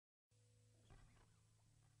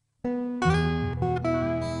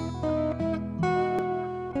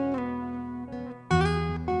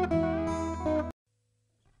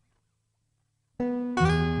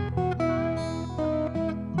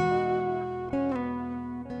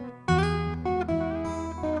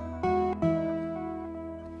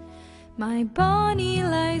My Bonnie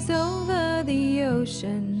lies over the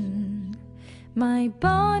ocean. My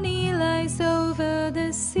Bonnie lies over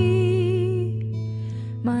the sea.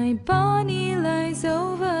 My Bonnie lies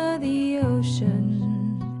over the ocean.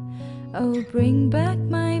 Oh, bring back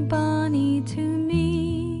my Bonnie to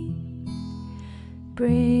me.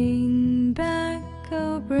 Bring back,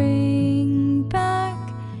 oh, bring back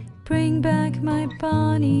my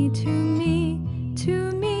Bonnie to me,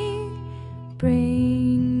 to me.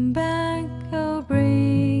 Bring back, oh,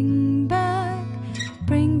 bring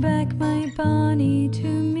back my Bonnie to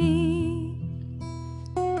me.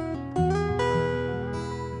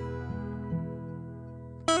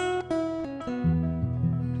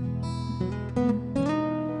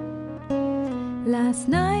 Last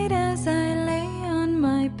night as I lay on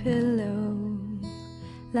my pillow,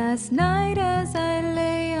 last night as I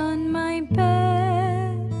lay on my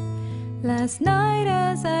bed, last night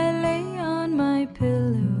as I lay on my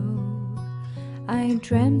pillow, I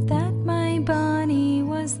dreamt that my Bonnie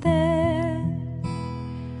was there.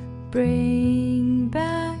 Bring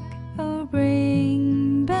back, oh,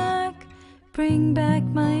 bring back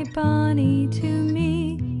my Bonnie to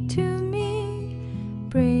me, to me.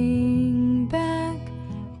 Bring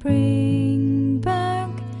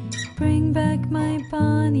back my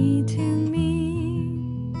Bonnie to me.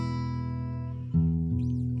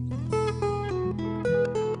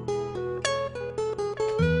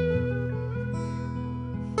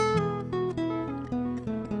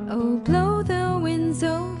 Oh, blow the winds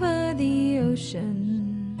over the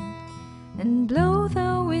ocean, and blow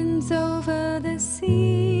the winds over the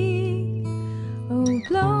sea. Oh,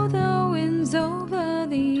 blow the winds over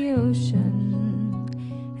the ocean,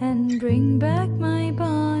 and bring back my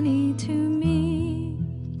Bonnie to me.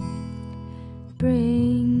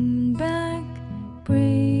 Bring back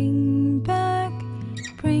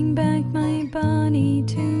my Bonnie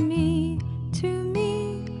to me, to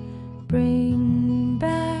me. Bring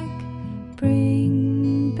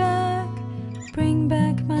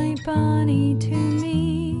back my Bonnie to me.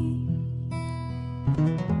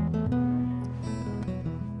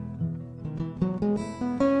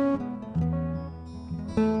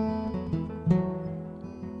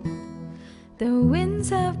 The winds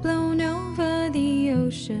have blown over the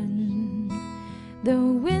ocean, the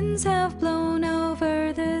winds have blown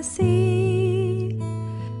over the sea,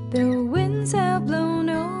 the winds have blown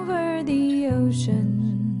over the ocean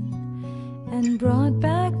and brought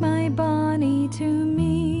back my Bonnie to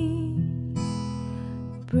me.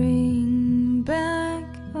 Bring back,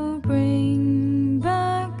 oh, bring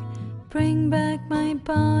back my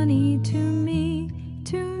Bonnie to me,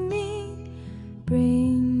 to me.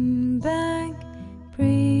 Bring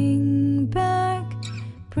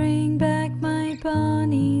back my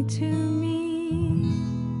Bonnie to me.